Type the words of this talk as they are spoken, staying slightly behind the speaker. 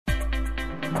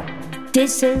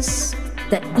This is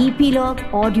the Epilogue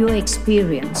audio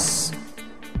experience.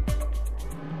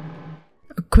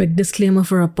 A quick disclaimer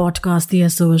for our podcast, The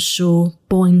SOS Show.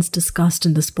 Points discussed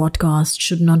in this podcast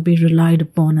should not be relied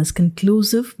upon as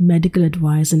conclusive medical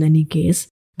advice in any case.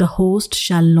 The host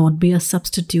shall not be a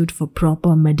substitute for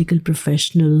proper medical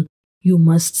professional. You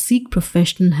must seek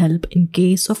professional help in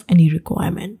case of any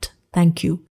requirement. Thank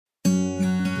you.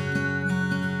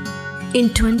 In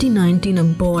 2019, a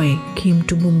boy came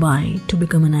to Mumbai to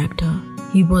become an actor.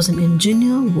 He was an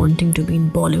engineer wanting to be in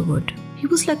Bollywood. He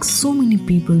was like so many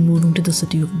people moving to the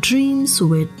city of dreams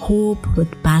with hope,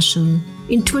 with passion.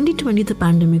 In 2020, the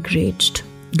pandemic raged.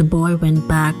 The boy went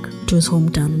back to his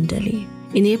hometown in Delhi.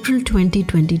 In April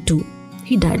 2022,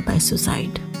 he died by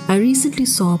suicide. I recently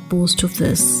saw a post of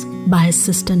this by his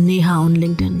sister Neha on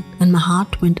LinkedIn, and my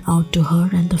heart went out to her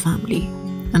and the family.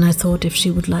 And I thought if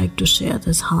she would like to share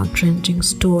this heart-wrenching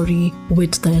story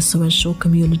with the SOS Show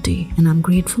community, and I'm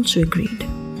grateful she agreed.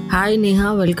 Hi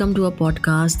Neha, welcome to our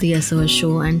podcast, The SOS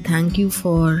Show, and thank you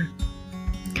for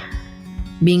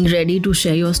being ready to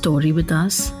share your story with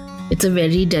us. It's a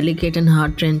very delicate and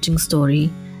heart-wrenching story,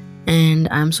 and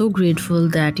I'm so grateful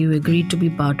that you agreed to be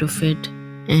part of it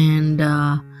and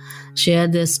share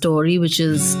this story, which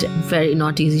is very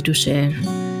not easy to share.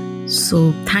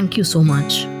 So thank you so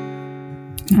much.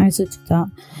 Hi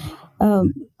Suchita.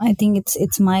 I think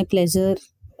it's my pleasure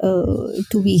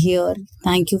to be here.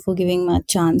 Thank you for giving me a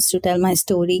chance to tell my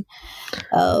story.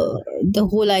 The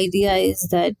whole idea is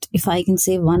that if I can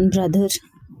save one brother,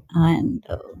 and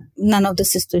none of the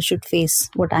sisters should face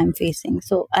what I'm facing.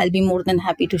 So I'll be more than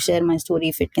happy to share my story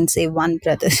if it can save one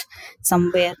brother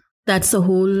somewhere. That's the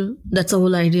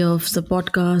whole idea of the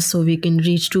podcast. So we can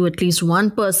reach to at least one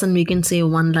person. We can save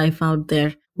one life out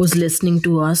there who's listening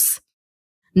to us.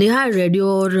 Neha, I read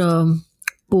your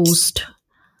post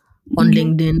on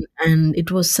LinkedIn, and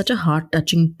it was such a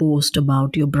heart-touching post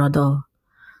about your brother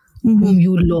whom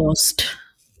you lost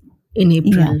in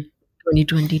April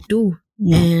 2022.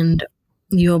 Yeah. And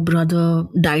your brother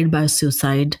died by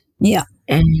suicide. Yeah.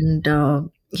 And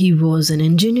he was an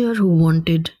engineer who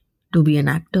wanted to be an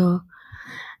actor.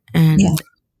 And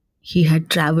he had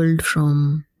traveled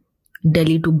from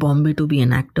Delhi to Bombay to be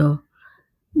an actor.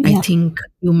 Yeah. I think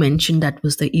you mentioned that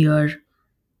was the year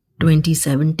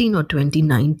 2017 or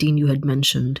 2019 you had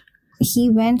mentioned. He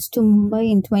went to Mumbai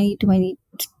in 2020.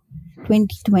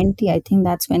 I think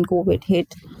that's when COVID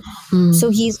hit. So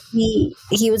he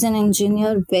was an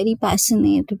engineer, very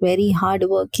passionate, very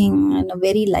hardworking, and a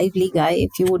very lively guy.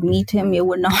 If you would meet him, you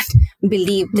would not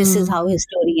believe this is how his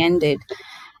story ended.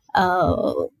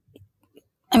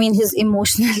 I mean, his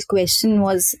emotional question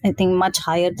was, I think, much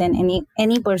higher than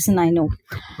any person I know.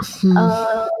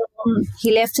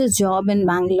 He left his job in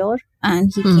Bangalore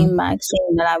and he came back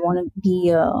saying that I want to be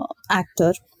an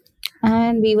actor.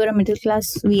 And we are a middle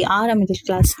class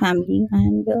family,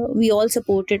 and we all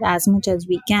supported as much as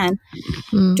we can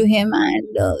to him.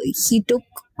 And he took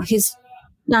his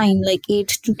time, like 8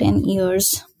 to 10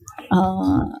 years,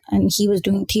 and he was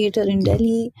doing theater in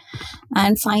Delhi.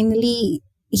 And finally,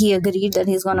 he agreed that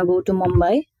he's going to go to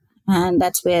Mumbai, and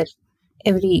that's where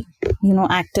every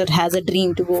actor has a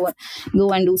dream to go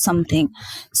and do something.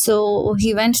 So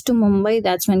he went to Mumbai.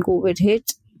 That's when COVID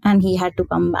hit, and he had to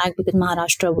come back because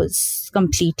Maharashtra was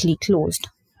completely closed.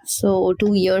 So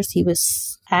 2 years he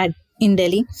was in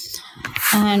Delhi,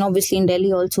 and obviously in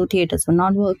Delhi also theaters were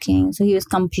not working, so he was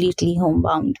completely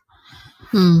homebound.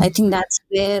 I think that's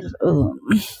where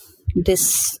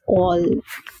this all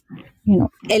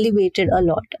elevated a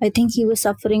lot. I think he was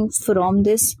suffering from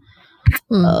this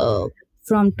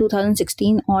from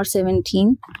 2016 or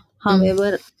 17.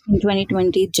 However, in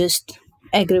 2020 it just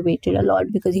aggravated a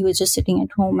lot because he was just sitting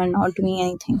at home and not doing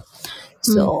anything.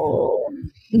 So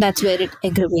that's where it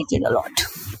aggravated a lot.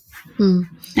 And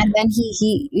then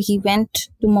he went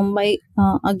to Mumbai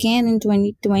again in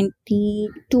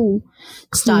 2022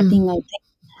 starting, I think.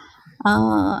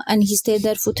 And he stayed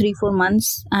there for 3-4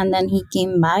 months, and then he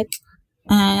came back.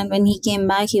 And when he came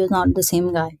back, he was not the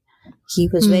same guy. He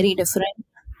was very different.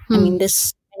 I mean,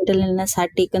 this mental illness had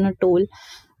taken a toll,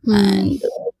 and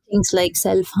things like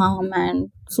self-harm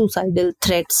and suicidal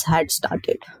threats had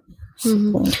started.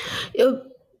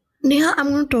 Neha, I'm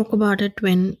going to talk about it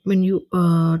when you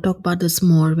talk about this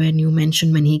more, when you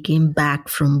mentioned when he came back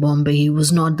from Bombay, he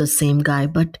was not the same guy.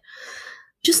 But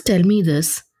just tell me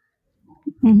this.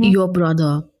 Your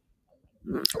brother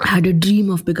had a dream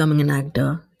of becoming an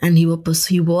actor, and he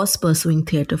was pursuing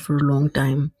theater for a long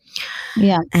time.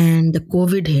 Yeah. And the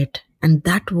COVID hit, and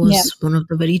that was one of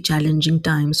the very challenging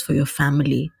times for your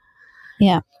family.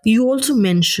 Yeah. You also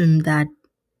mentioned that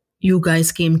you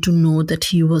guys came to know that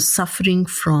he was suffering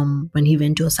from, when he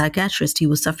went to a psychiatrist, he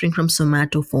was suffering from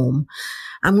somatoform.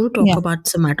 I'm going to talk Yeah. about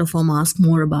somatoform, ask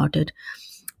more about it.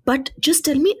 But just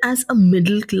tell me, as a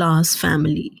middle class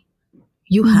family,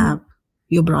 you have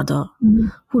your brother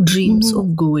who dreams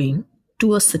of going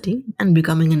to a city and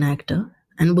becoming an actor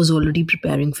and was already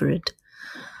preparing for it.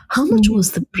 How much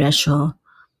was the pressure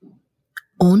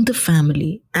on the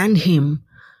family and him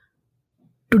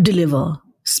to deliver,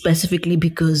 specifically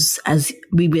because, as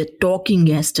we were talking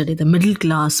yesterday, the middle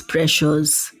class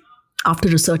pressures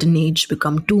after a certain age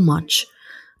become too much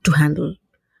to handle?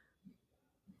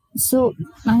 So,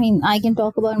 I mean, I can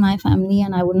talk about my family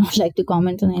and I would not like to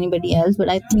comment on anybody else, but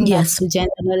I think that's Yes. the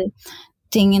general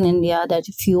thing in India, that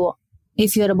if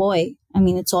you're a boy, I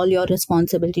mean, it's all your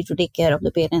responsibility to take care of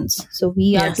the parents. So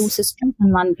we are two Yes. sisters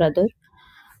and one brother,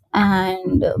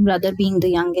 and brother being the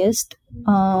youngest.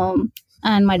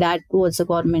 And my dad was a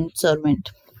government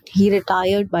servant. He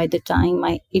retired by the time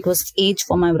it was age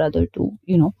for my brother to,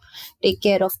 take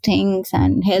care of things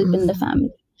and help in the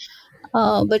family.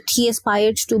 But he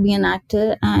aspired to be an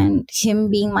actor, and him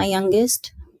being my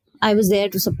youngest, I was there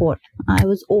to support. I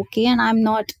was okay, and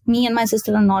me and my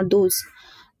sister are not those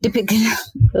typical,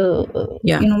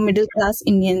 Yeah. middle class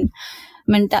Indian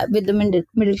with the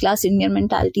middle class Indian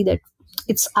mentality that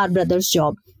it's our brother's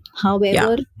job.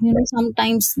 However,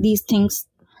 sometimes these things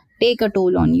take a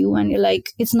toll on you, and you're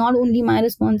like, it's not only my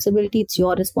responsibility, it's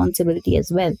your responsibility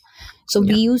as well. So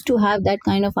we used to have that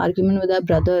kind of argument with our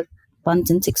brother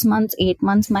once in 6 months, 8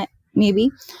 months,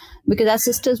 maybe, because as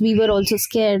sisters we were also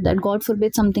scared that God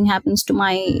forbid something happens to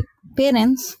my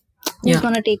parents, who's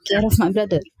gonna take care of my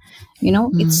brother?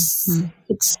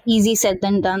 It's easy said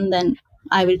than done. Then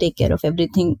I will take care of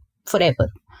everything forever.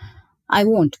 I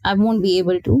won't be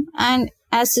able to. And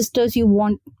as sisters, we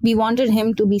wanted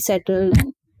him to be settled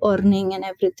and earning and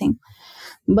everything.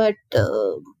 But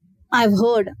I've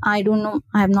heard, I don't know,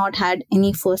 I have not had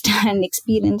any first hand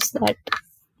experience that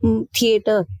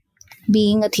theater,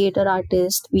 being a theater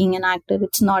artist, being an actor,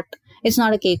 it's not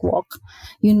a cakewalk.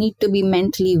 You need to be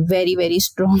mentally very, very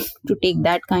strong to take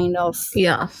that kind of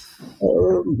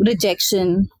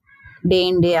rejection day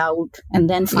in, day out. And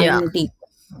then finally,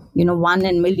 one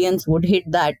in millions would hit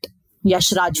that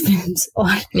Yash Raj films or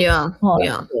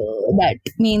that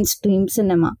mainstream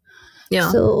cinema.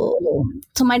 Yeah. So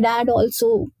my dad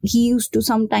also, he used to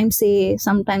sometimes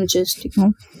just,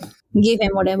 give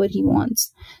him whatever he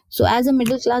wants. So as a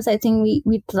middle class, I think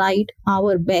we tried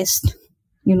our best,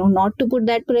 not to put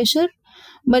that pressure,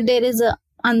 but there is a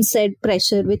unsaid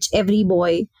pressure which every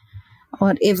boy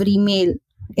or every male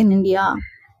in India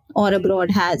or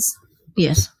abroad has.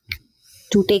 Yes.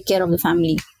 To take care of the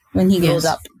family when he grows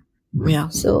up. Yeah.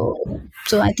 So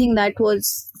I think that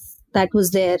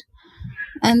was there.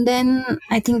 And then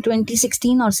I think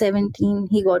 2016 or 17,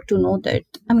 he got to know that,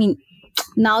 I mean,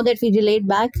 now that we relate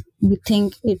back, we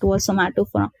think it was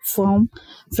somatoform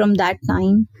from that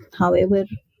time. However,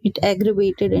 it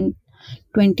aggravated in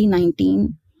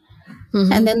 2019.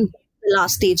 And then the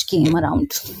last stage came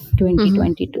around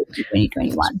 2022,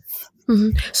 2021.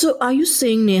 So are you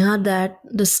saying, Neha, that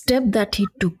the step that he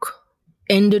took,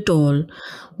 end it all,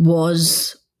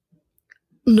 was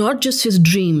not just his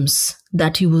dreams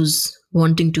that he was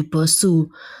wanting to pursue,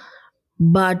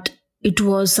 but it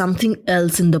was something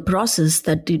else in the process,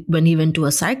 that when he went to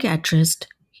a psychiatrist,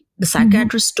 the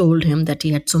psychiatrist told him that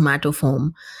he had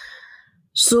somatoform.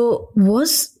 So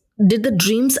did the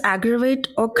dreams aggravate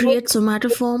or create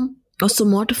somatoform? Or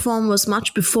somatoform was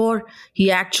much before he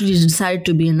actually decided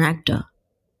to be an actor?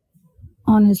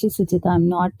 Honestly, Sujita,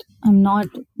 I'm not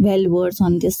well versed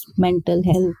on this mental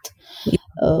health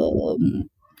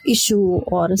issue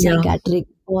or a psychiatric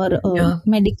or a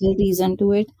medical reason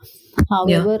to it.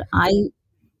 However,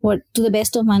 to the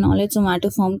best of my knowledge,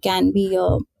 somatoform can be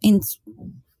a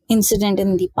incident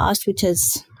in the past which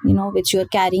is, which you're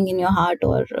carrying in your heart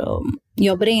or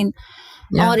your brain,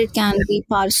 or it can be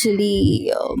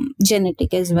partially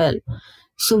genetic as well.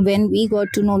 So when we got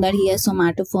to know that he has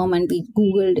somatoform and we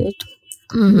Googled it,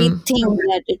 we think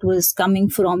that it was coming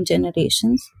from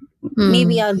generations.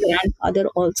 Maybe our grandfather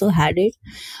also had it,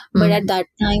 but at that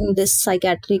time this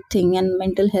psychiatric thing and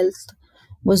mental health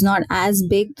was not as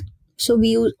big, so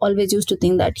we always used to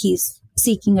think that he's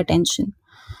seeking attention.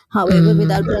 However,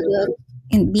 with our brother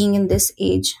being in this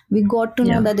age, we got to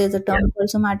know that there's a term for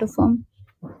somatoform,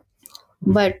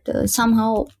 but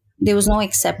somehow there was no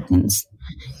acceptance.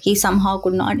 He somehow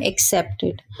could not accept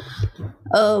it.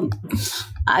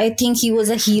 I think he was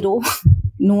a hero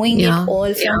knowing it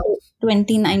all from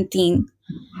 2019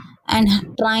 and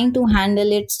trying to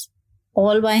handle it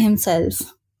all by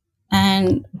himself.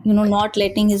 And not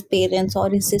letting his parents or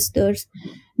his sisters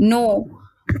know,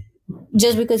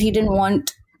 just because he didn't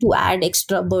want to add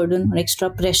extra burden or extra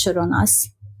pressure on us,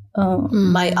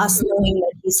 by us knowing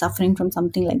that he's suffering from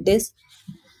something like this.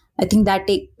 I think that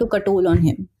took a toll on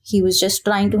him. He was just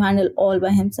trying to handle all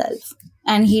by himself.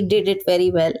 And he did it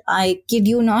very well. I kid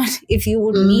you not, if you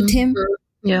would meet him,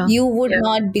 Yeah. you would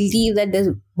not believe that this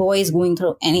boy is going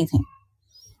through anything.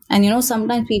 And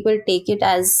sometimes people take it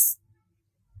as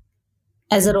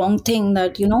a wrong thing,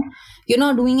 that you're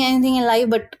not doing anything in life,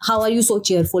 but how are you so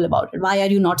cheerful about it? Why are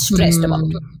you not stressed about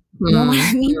it? You know what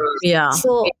I mean? Yeah.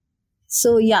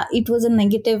 So yeah, it was a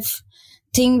negative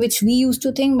thing which we used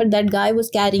to think, but that guy was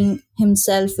carrying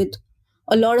himself with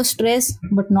a lot of stress,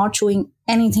 but not showing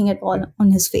anything at all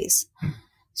on his face.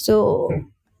 So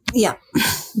yeah.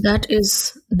 That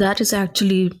is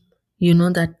actually,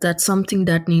 that's something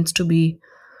that needs to be,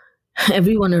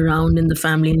 everyone around in the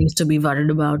family needs to be worried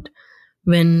about,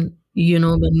 when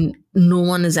when no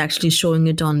one is actually showing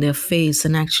it on their face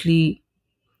and actually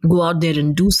go out there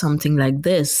and do something like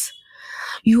this.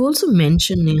 You also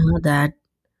mentioned, Neha, that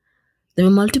there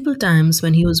were multiple times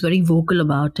when he was very vocal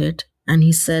about it, and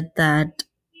he said that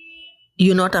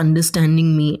you're not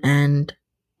understanding me and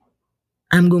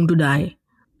I'm going to die.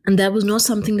 And that was not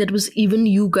something that was even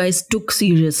you guys took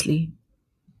seriously.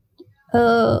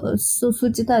 So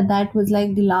Suchita, that was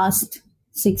like the last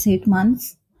 6-8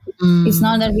 months. It's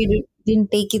not that we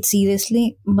didn't take it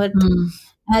seriously, but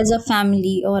as a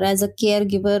family or as a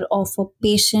caregiver of a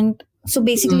patient, so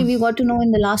basically we got to know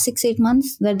in the last 6-8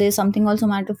 months that there's something also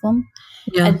matter for him.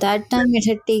 Yeah. At that time, it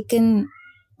had taken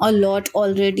a lot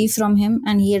already from him,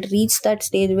 and he had reached that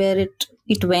stage where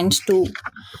it went to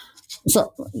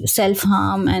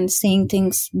self-harm and saying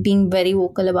things, being very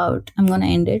vocal about, I'm gonna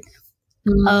end it.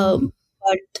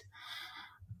 But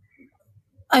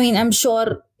I mean, I'm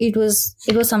sure it was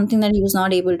something that he was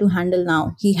not able to handle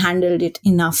now. He handled it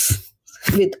enough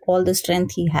with all the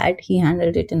strength he had. He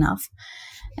handled it enough.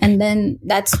 And then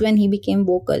that's when he became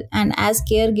vocal. And as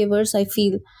caregivers, I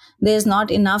feel there's not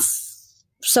enough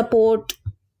support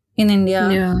in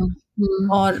India,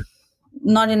 or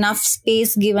not enough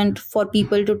space given for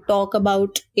people to talk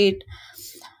about it.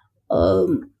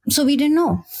 So we didn't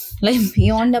know. Like,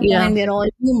 beyond the point, we're all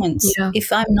humans. Yeah.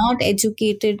 If I'm not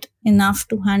educated enough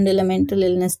to handle a mental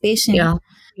illness patient,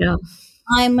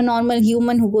 I'm a normal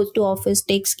human who goes to office,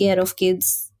 takes care of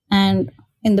kids, and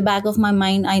in the back of my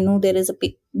mind, I know there is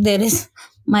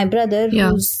my brother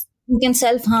who can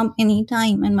self-harm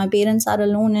anytime, and my parents are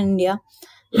alone in India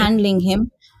handling him.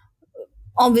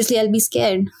 Obviously, I'll be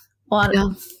scared, or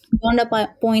beyond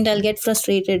a point, I'll get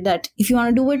frustrated that if you want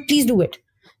to do it, please do it.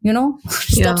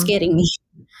 Stop scaring me.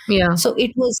 Yeah. So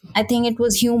I think it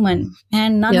was human,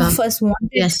 and none of us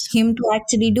wanted him to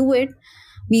actually do it.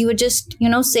 We were just,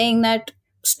 saying that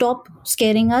stop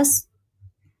scaring us.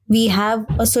 We have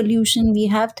a solution. We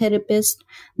have therapists.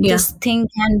 This thing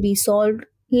can be solved.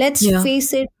 Let's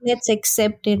face it. Let's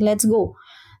accept it. Let's go.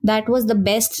 That was the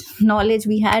best knowledge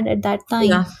we had at that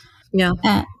time.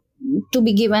 To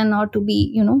be given, or to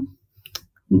be,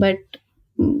 but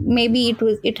maybe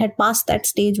it had passed that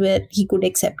stage where he could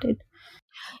accept it.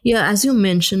 Yeah, as you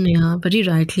mentioned, Neha, very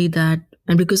rightly that,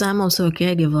 and because I'm also a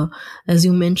caregiver, as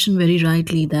you mentioned very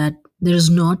rightly that there is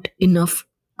not enough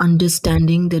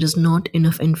understanding, there is not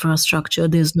enough infrastructure,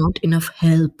 there's not enough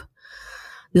help,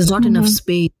 there's not enough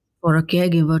space for a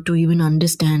caregiver to even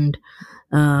understand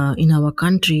in our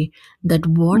country that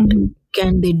what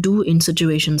can they do in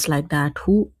situations like that?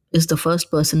 Who is the first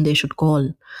person they should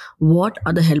call? What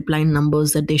are the helpline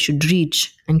numbers that they should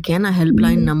reach? And can a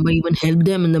helpline number even help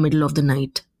them in the middle of the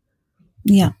night?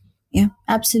 Yeah,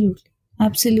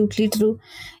 absolutely true.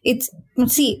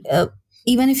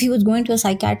 Even if he was going to a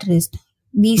psychiatrist,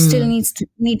 we still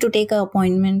need to take an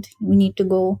appointment. We need to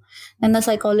go, and the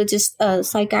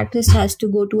psychiatrist has to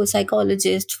go to a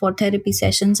psychologist for therapy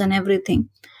sessions and everything.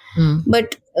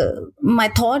 But my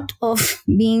thought of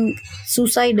being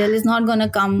suicidal is not going to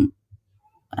come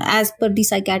as per the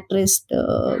psychiatrist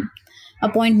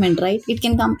appointment, right? It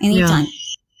can come anytime.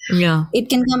 It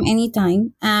can come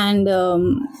anytime, and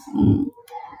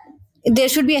there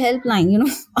should be a helpline,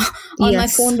 on my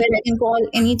phone, where I can call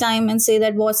anytime and say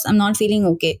that, boss, I'm not feeling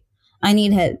okay, I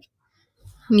need help.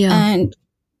 And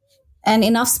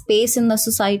enough space in the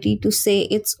society to say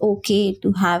it's okay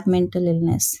to have mental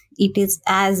illness. It is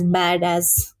as bad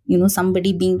as,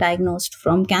 somebody being diagnosed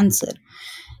from cancer.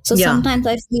 So sometimes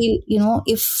I feel,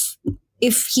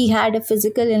 if he had a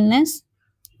physical illness,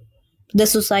 the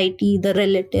society, the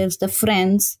relatives, the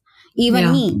friends,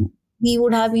 even me, we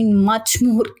would have been much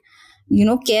more,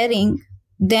 caring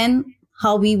than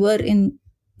how we were in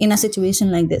a situation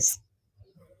like this.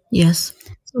 Yes.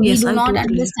 So we Yes, do I not totally.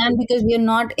 understand because we are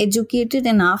not educated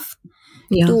enough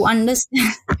Yeah. to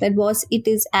understand that boss, it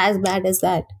is as bad as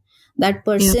that. That Yeah.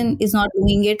 person is not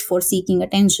doing it for seeking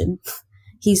attention.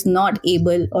 He's not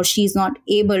able or she's not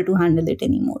able to handle it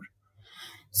anymore.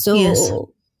 Yes.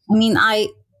 So, I mean, I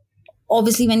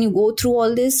obviously, when you go through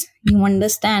all this, you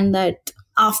understand that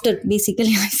after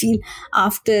basically, I feel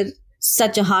after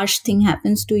such a harsh thing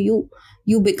happens to you,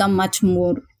 you become much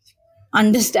more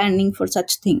understanding for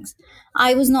such things.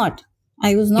 I was not.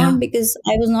 I was Yeah. not because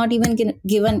I was not even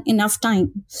given enough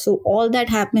time. So all that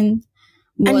happened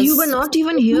And you were was not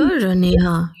even here,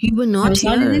 Neha. You were I not was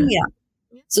not in here. India.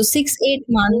 So 6 8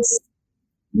 months,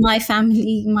 my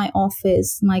family, my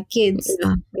office, my kids,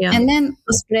 Yeah. Yeah. and then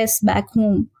the stress back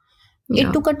home. It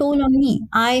Yeah. took a toll on me.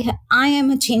 I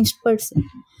am a changed person.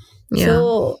 Yeah.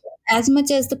 So as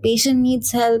much as the patient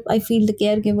needs help, I feel the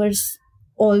caregivers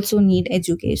also need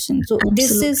education. So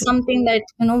this is Absolutely. something that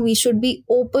we should be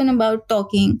open about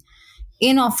talking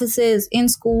in offices, in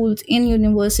schools, in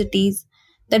universities.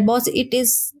 That boss, it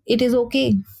is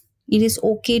okay. It is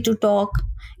okay to talk.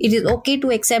 It is okay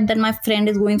to accept that my friend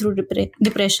is going through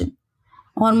depression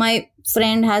or my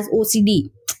friend has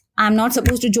OCD. I'm not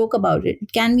supposed to joke about it.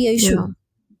 It can be an issue.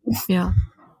 Yeah. Yeah.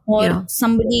 Or Yeah.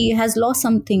 somebody has lost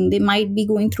something, they might be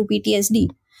going through PTSD.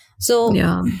 So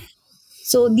Yeah.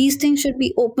 these things should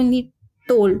be openly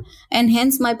told, and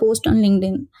hence my post on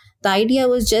LinkedIn. The idea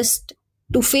was just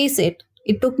to face it.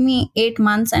 It took me 8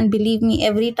 months, and believe me,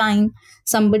 every time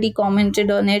somebody commented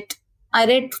on it, I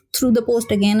read through the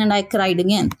post again and I cried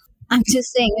again. I'm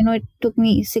just saying, it took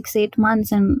me 6 8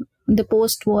 months, and the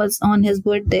post was on his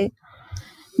birthday,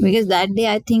 because that day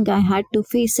I think I had to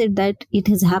face it, that it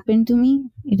has happened to me,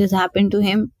 it has happened to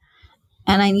him,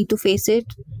 and I need to face it.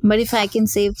 But if I can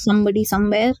save somebody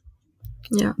somewhere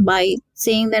Yeah. by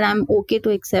saying that I'm okay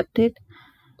to accept it,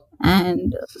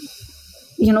 and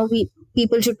we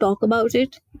people should talk about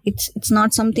it. It's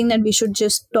not something that we should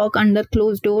just talk under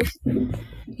closed doors.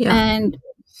 Yeah. And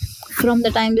from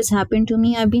the time this happened to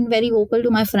me, I've been very vocal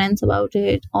to my friends about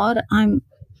it, or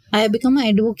I have become an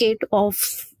advocate of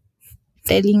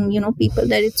telling people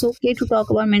that it's okay to talk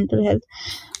about mental health.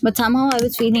 But somehow I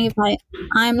was feeling, if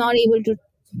I'm not able to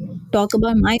talk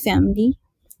about my family,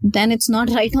 then it's not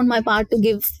right on my part to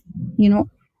give you know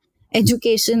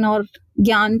education or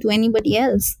gyan to anybody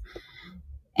else.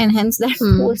 And hence that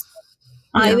Hmm. post,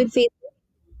 I Yeah. will face it,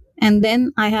 and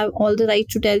then I have all the right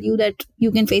to tell you that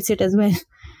you can face it as well.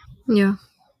 Yeah.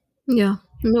 Yeah.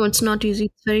 No, it's not easy.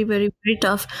 It's very, very, very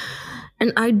tough.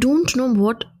 And I don't know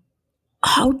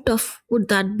how tough would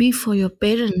that be for your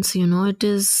parents,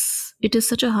 it is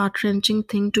such a heart-wrenching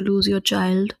thing to lose your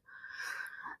child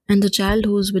and the child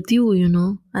who's with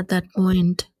you, at that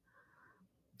point.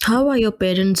 How are your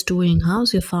parents doing?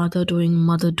 How's your father doing,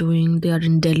 mother doing? They are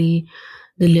in Delhi,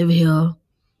 they live here.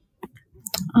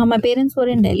 My parents were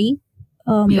in Delhi,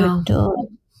 but Yeah.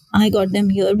 I got them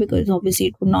here because obviously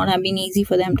it would not have been easy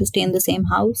for them to stay in the same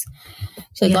house.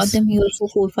 So I got Yes. them here for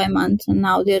 4 5 months, and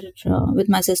now they're with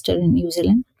my sister in New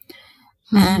Zealand.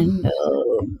 Hmm. And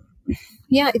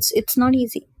yeah, it's not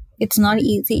easy. It's not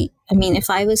easy. I mean, if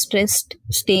I was stressed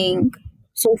staying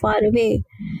so far away,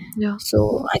 Yeah.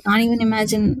 so I can't even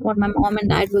imagine what my mom and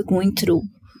dad were going through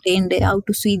day in day out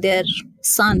to see their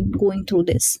son going through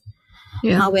this.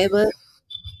 Yeah. However,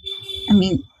 I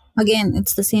mean, again,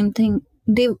 it's the same thing.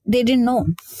 They didn't know.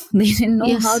 They didn't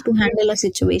know how Yes. to handle a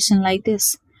situation like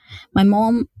this. My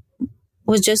mom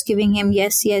was just giving him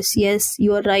yes, yes, yes,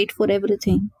 you are right for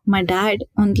everything. My dad,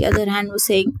 on the other hand, was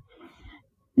saying,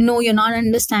 no, you're not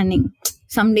understanding.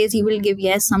 Some days he will give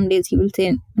yes, some days he will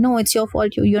say, no, it's your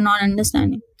fault, you're not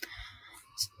understanding.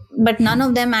 But none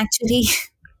of them actually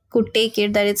could take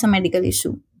it that it's a medical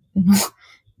issue. You know,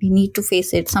 we need to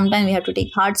face it. Sometimes we have to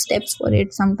take hard steps for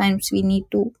it. Sometimes we need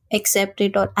to accept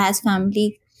it, or as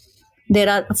family, there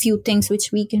are a few things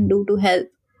which we can do to help.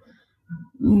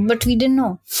 But we didn't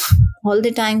know. All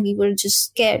the time we were just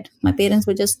scared. My parents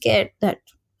were just scared that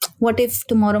what if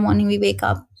tomorrow morning we wake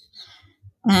up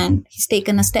and he's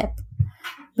taken a step,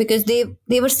 because they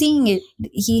were seeing it,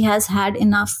 he has had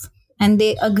enough, and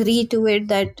they agree to it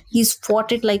that he's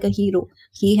fought it like a hero.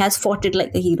 He has fought it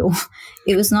like a hero.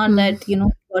 It was not Hmm. that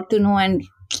got to know and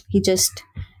he just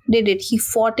did it. He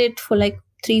fought it for like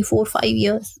 3 4 5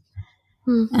 years,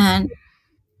 Hmm. and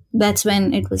that's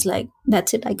when it was like,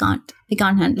 that's it, I can't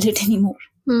handle it anymore.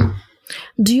 Hmm.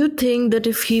 Do you think that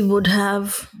if he would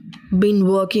have been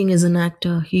working as an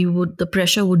actor, the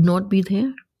pressure would not be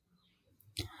there?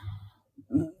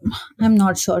 I'm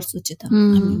not sure, Suchita. I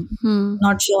Hmm. mean, Hmm.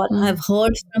 not sure. Hmm. I've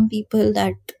heard from people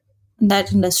that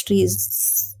that industry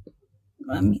is,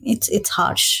 I mean, it's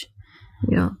harsh.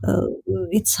 Yeah. uh,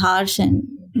 it's harsh, and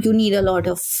you need a lot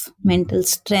of mental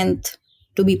strength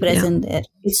to be Yeah. present there.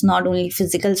 It's not only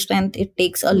physical strength, it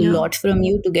takes a Yeah. lot from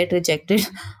you to get rejected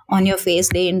on your face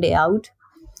day in day out.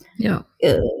 Yeah.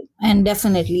 uh, and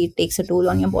definitely it takes a toll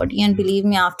on your body. And believe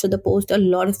me, after the post, a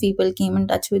lot of people came in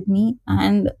touch with me,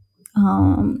 and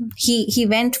he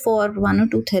went for one or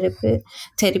two therapies,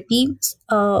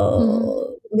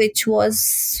 Mm. which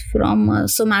was from a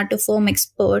somatoform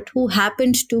expert who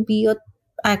happened to be a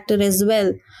actor as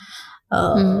well.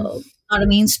 Mm. uh, Not a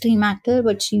mainstream actor,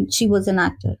 but she was an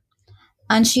actor.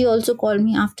 And she also called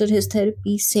me after his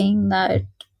therapy saying that,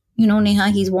 Neha,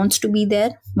 he wants to be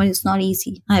there, but it's not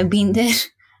easy. I've been there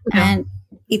Yeah. and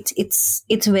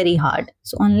it's very hard.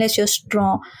 So unless you're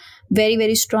strong, very,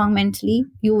 very strong mentally,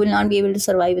 you will not be able to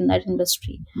survive in that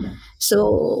industry.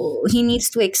 So he needs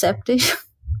to accept it.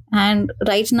 And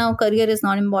right now, career is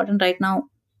not important. Right now,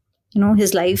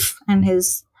 his life and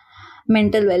his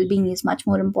mental well-being is much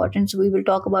more important. So we will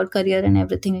talk about career and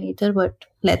everything later, but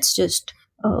let's just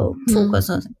Mm. focus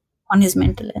on his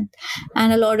mental health.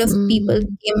 And a lot of people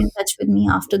Mm. came in touch with me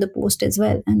after the post as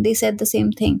well, and they said the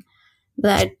same thing,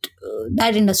 that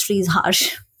that industry is harsh.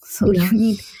 So Yeah.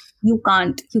 you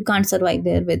can't survive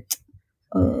there with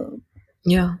uh,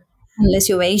 Yeah. unless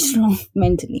you're very strong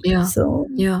mentally. Yeah. So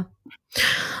Yeah.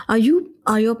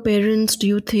 Are your parents, do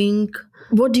you think,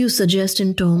 what do you suggest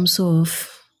in terms of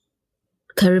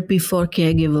therapy for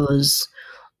caregivers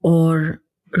or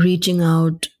reaching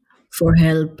out for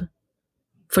help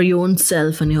for your own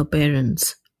self and your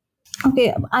parents?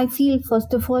 okay, I feel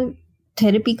first of all,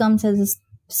 therapy comes as a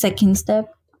second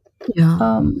step. Yeah.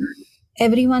 um,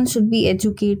 Everyone should be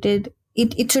educated.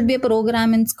 It should be a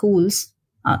program in schools,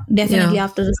 Yeah. definitely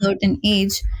after a certain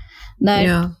age, that,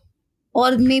 Yeah.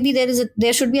 or maybe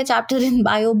there should be a chapter in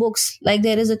bio books, like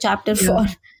there is a chapter Yeah. for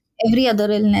every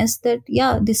other illness, that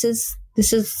yeah, this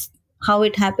is how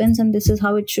it happens and this is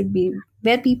how it should be,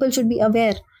 where people should be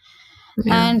aware.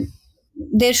 Yeah. And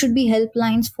there should be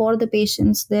helplines for the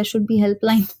patients, there should be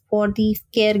helplines for the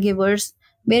caregivers,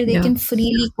 where they Yeah. can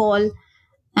freely call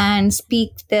and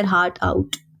speak their heart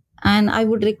out. And I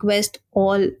would request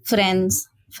all friends,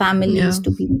 families Yeah.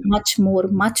 to be much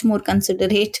more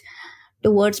considerate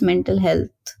towards mental health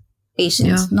Yeah.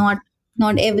 patients. Not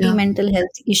every Yeah. mental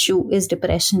health issue is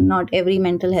depression. Not every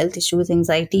mental health issue is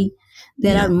anxiety.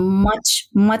 There are Yeah.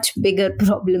 much bigger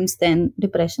problems than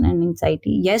depression and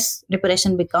anxiety. Yes,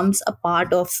 depression becomes a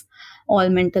part of all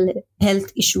mental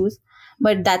health issues,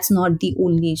 but that's not the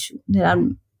only issue.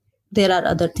 There are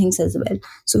other things as well.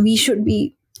 So we should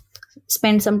be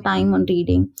spend some time on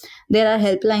reading. There are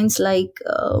helplines like,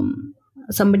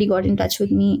 somebody got in touch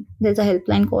with me. There's a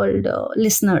helpline called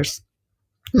Listeners.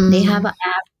 They have Mm. an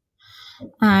app,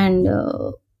 and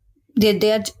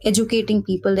they are educating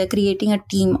people. They're creating a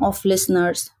team of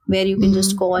listeners where you can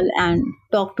just Mm. call and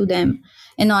talk to them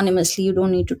anonymously. You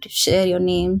don't need to share your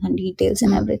name and details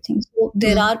and Mm. everything. So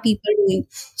there Mm. are people doing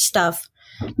stuff,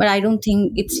 but I don't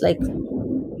think it's like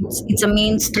it's a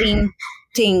mainstream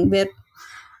thing where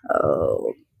uh,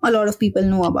 a lot of people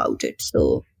know about it.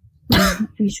 So Yeah.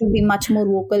 we should be much more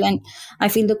vocal, and I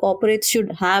feel the corporates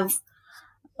should have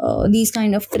these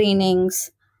kind of trainings.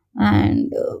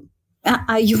 And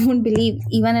you won't believe,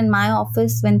 even in my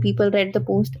office, when people read the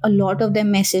post, a lot of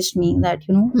them messaged me that,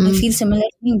 I Mm. feel similar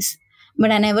things,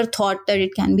 but I never thought that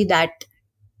it can be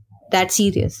that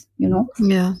serious. Yeah.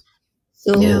 Yeah.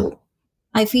 So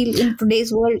I feel in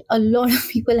today's world, a lot of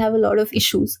people have a lot of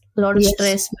issues, a lot of Yes.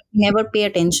 stress, but never pay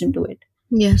attention to it.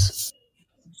 Yes.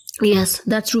 Yes,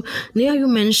 that's true. Neha, you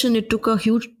mentioned it took a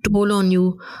huge toll on you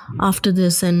after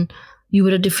this, and you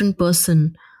were a different person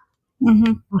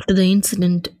Mm-hmm. after the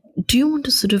incident. Do you want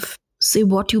to sort of say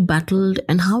what you battled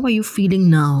and how are you feeling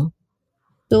now?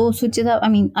 So, Suchita, I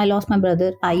mean, I lost my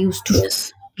brother. I used to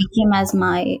Yes. take him as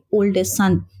my oldest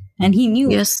son, and he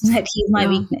knew Yes. that he's my Yeah.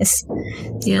 weakness.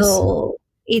 Yes. So,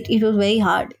 it was very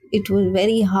hard. It was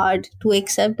very hard to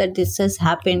accept that this has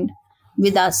happened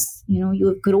with us.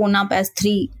 You've grown up as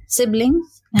three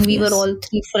siblings, and we were Yes. all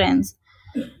three friends.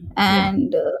 Yeah.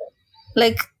 And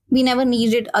like, we never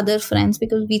needed other friends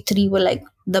because we three were like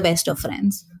the best of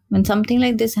friends. When something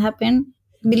like this happened,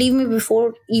 believe me,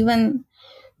 before even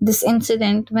this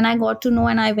incident, when I got to know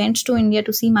and I went to India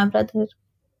to see my brother,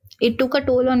 it took a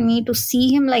toll on me to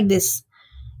see him like this,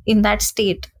 in that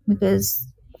state, because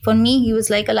for me he was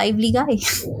like a lively guy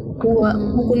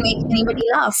who could make anybody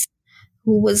laugh,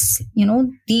 who was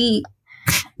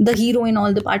the hero in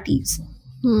all the parties,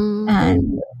 Mm.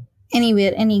 and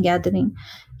anywhere, any gathering,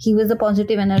 he was the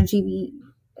positive energy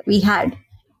we had.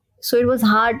 So it was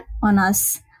hard on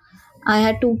us. I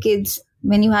had two kids.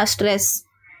 When you have stress,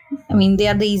 I mean, they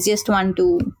are the easiest one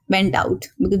to vent out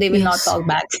because they will not Yes. talk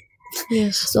back.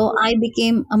 Yes. So I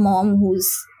became a mom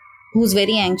who's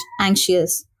very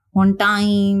anxious on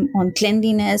time, on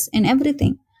cleanliness, and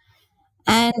everything.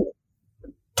 And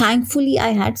thankfully, I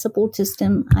had support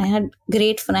system. I had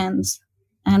great friends,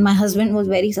 and my husband was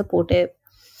very supportive.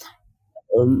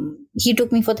 He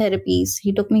took me for therapies.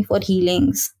 He took me for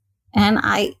healings, and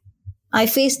I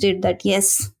faced it. That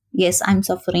yes, I'm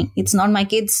suffering. It's not my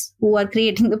kids who are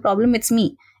creating the problem. It's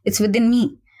me. It's within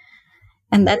me,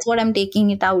 and that's what I'm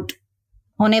taking it out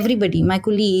on everybody, my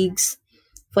colleagues,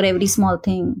 for every small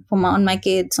thing, on my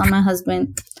kids, on my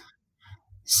husband.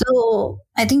 So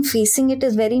I think facing it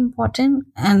is very important,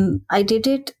 and I did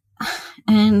it.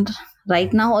 And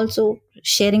right now, also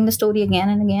sharing the story again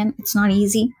and again, it's not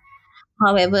easy.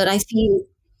 However, I feel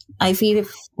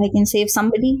if I can save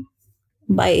somebody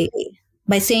by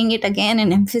saying it again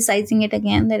and emphasizing it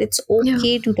again, that it's Yeah.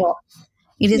 okay to talk.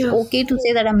 It is Yeah. okay to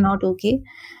say that I'm not okay.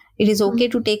 It is okay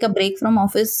to take a break from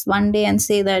office one day and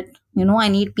say that, I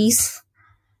need peace.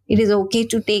 It is okay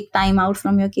to take time out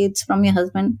from your kids, from your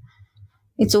husband.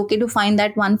 It's okay to find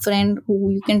that one friend who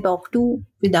you can talk to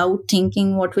without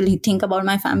thinking, what will he think about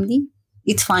my family?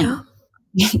 It's fine.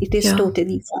 It is Yeah.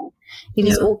 totally fine. It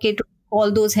is Yeah. okay to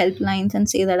call those helplines and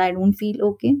say that I don't feel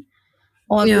okay,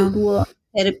 or Yeah. go to a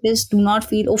therapist. Do not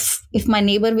feel, if my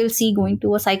neighbor will see going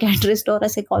to a psychiatrist or a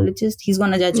psychologist, he's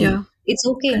going to judge Yeah. me. It's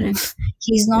okay. Correct.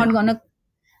 He's not Yeah. going to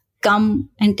come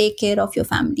and take care of your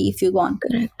family if you're gone.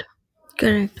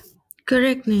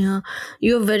 Correct, Neha.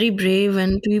 You're very brave,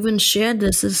 and to even share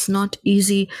this is not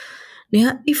easy.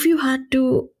 Neha, if you had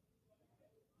to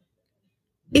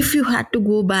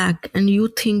go back and you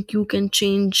think you can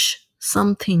change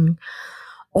something,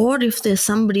 or if there's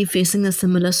somebody facing a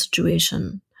similar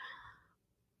situation,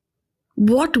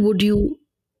 what would you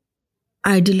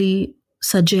ideally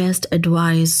suggest,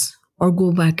 advise, or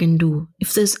go back and do?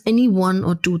 If there's any one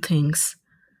or two things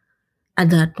at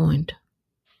that point.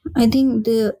 I think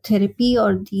the therapy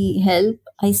or the help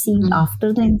I seek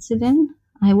after the incident,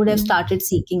 I would have started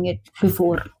seeking it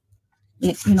before.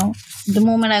 The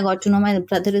moment I got to know my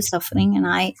brother is suffering, and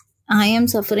I am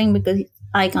suffering because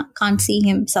I can't see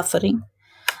him suffering,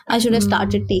 I should have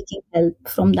started taking help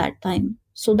from that time,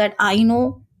 so that I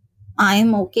know I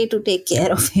am okay to take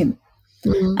care of him.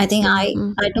 I think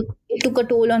it took a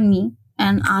toll on me,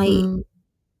 and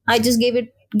I just gave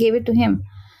it to him,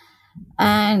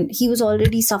 and he was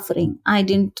already suffering. I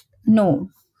didn't know.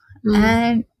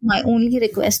 And my only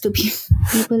request to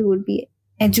people would be,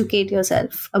 educate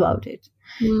yourself about it.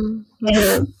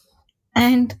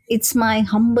 And it's my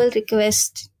humble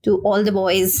request to all the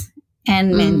boys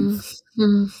and men.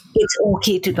 It's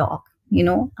okay to talk.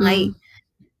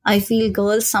 I feel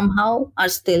girls somehow are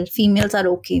still, females are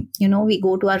okay. We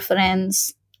go to our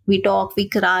friends, we talk, we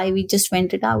cry, we just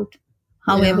vent it out.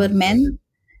 However, men,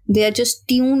 they are just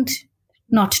tuned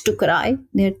not to cry.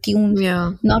 They're tuned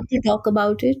not to talk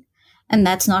about it. And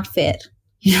that's not fair.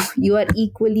 You are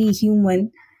equally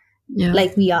human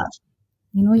like we are.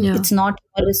 It's not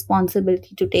your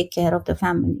responsibility to take care of the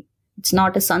family. It's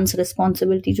not a son's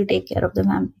responsibility to take care of the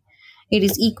family. It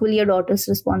is equally a daughter's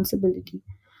responsibility.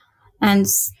 And,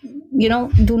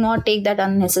 do not take that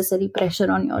unnecessary pressure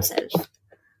on yourself.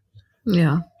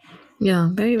 Yeah,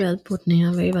 very well put,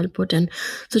 Neha, very well put. And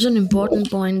such an important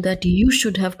point that you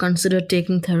should have considered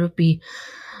taking therapy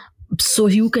so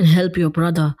you can help your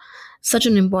brother. Such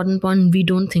an important point. We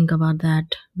don't think about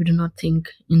that. We do not think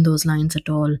in those lines at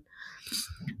all.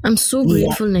 I'm so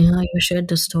grateful, Neha, you shared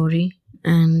the story.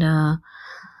 And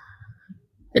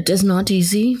it is not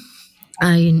easy.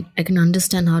 I can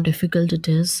understand how difficult it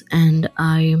is. And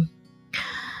I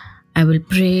will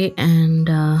pray, and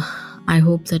I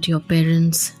hope that your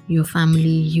parents, your family,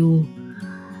 you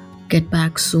get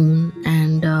back soon,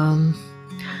 and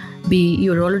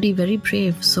you're already very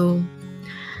brave. So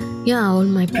yeah, all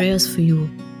my prayers for you.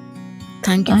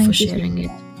 Thank you for sharing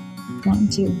it.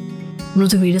 Thank you. One of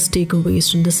the greatest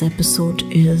takeaways from this episode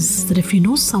is that if you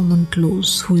know someone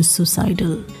close who is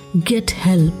suicidal, get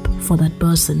help for that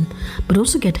person, but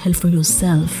also get help for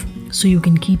yourself so you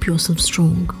can keep yourself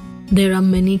strong. There are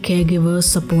many caregivers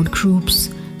support groups.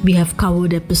 We have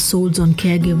covered episodes on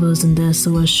caregivers in the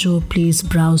SOS show. Please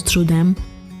browse through them.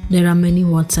 There are many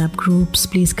WhatsApp groups.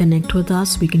 Please connect with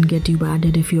us. We can get you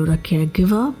added if you're a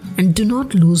caregiver. And do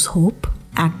not lose hope.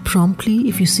 Act promptly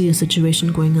if you see a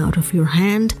situation going out of your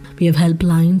hand. We have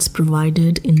helplines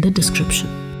provided in the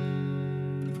description.